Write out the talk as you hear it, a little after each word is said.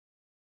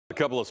A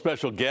couple of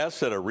special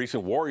guests at a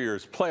recent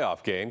Warriors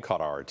playoff game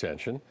caught our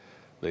attention.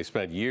 They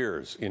spent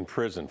years in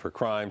prison for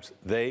crimes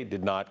they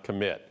did not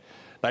commit.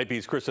 Night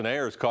Beat's Christin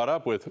Ayers caught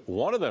up with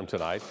one of them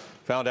tonight,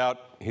 found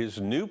out his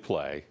new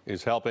play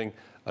is helping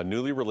a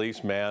newly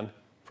released man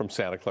from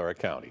Santa Clara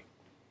County.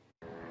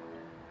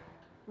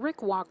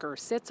 Rick Walker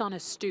sits on a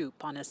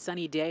stoop on a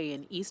sunny day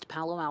in East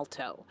Palo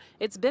Alto.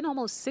 It's been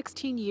almost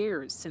 16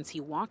 years since he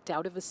walked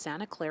out of a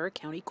Santa Clara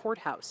County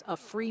courthouse a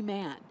free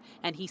man,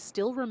 and he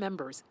still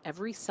remembers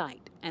every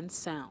sight and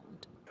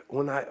sound.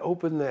 When I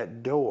opened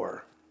that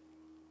door,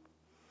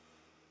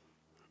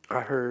 I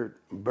heard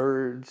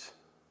birds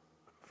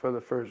for the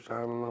first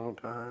time in a long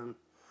time.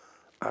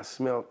 I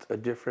smelt a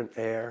different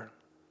air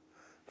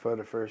for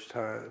the first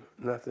time.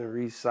 Nothing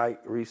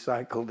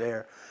recycled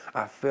air.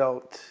 I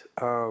felt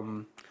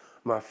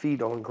my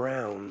feet on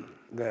ground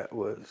that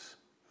was,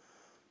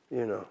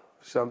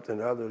 something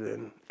other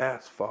than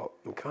asphalt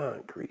and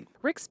concrete.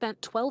 Rick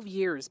spent 12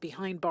 years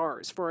behind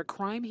bars for a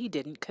crime he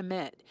didn't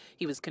commit.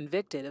 He was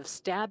convicted of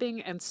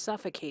stabbing and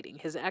suffocating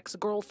his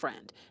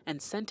ex-girlfriend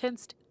and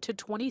sentenced to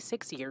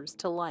 26 years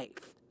to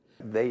life.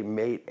 They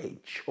made a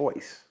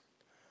choice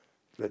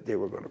that they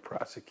were going to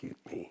prosecute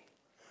me,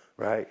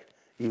 right?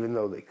 Even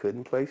though they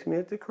couldn't place me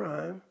at the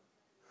crime,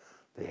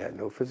 they had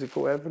no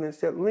physical evidence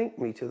that linked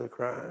me to the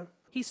crime.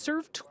 He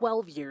served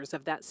 12 years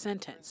of that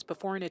sentence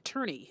before an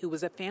attorney who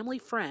was a family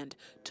friend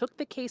took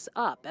the case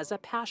up as a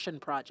passion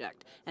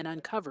project and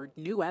uncovered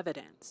new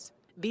evidence.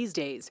 These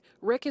days,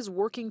 Rick is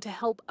working to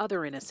help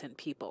other innocent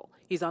people.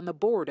 He's on the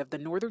board of the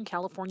Northern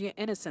California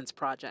Innocence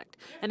Project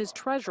and is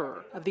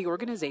treasurer of the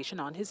organization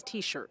on his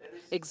T-shirt,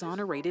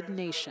 Exonerated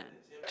Nation.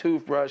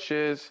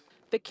 Toothbrushes.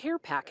 The care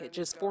package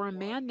is for a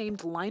man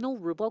named Lionel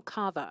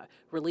Rubalcava,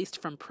 released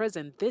from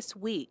prison this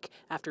week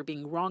after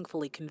being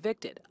wrongfully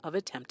convicted of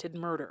attempted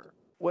murder.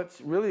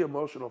 What's really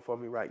emotional for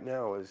me right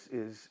now is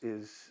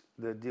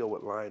the deal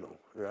with Lionel,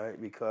 right?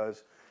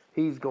 Because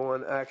he's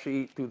going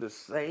actually through the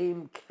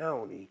same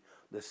county,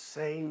 the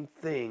same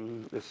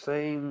thing, the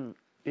same,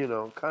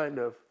 kind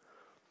of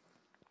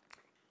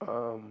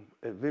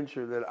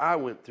adventure that I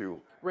went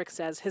through. Rick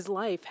says his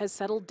life has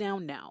settled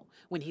down now.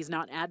 When he's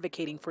not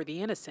advocating for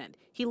the innocent,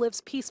 he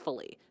lives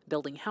peacefully,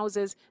 building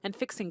houses and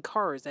fixing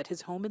cars at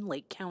his home in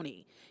Lake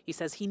County. He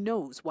says he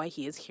knows why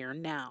he is here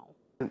now.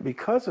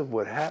 Because of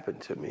what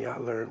happened to me, I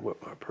learned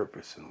what my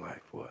purpose in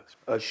life was.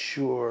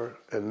 Assure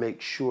and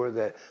make sure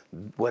that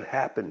what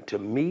happened to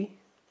me,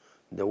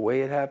 the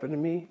way it happened to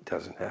me,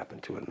 doesn't happen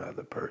to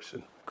another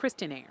person.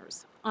 Christin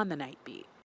Ayers on the Night Beat.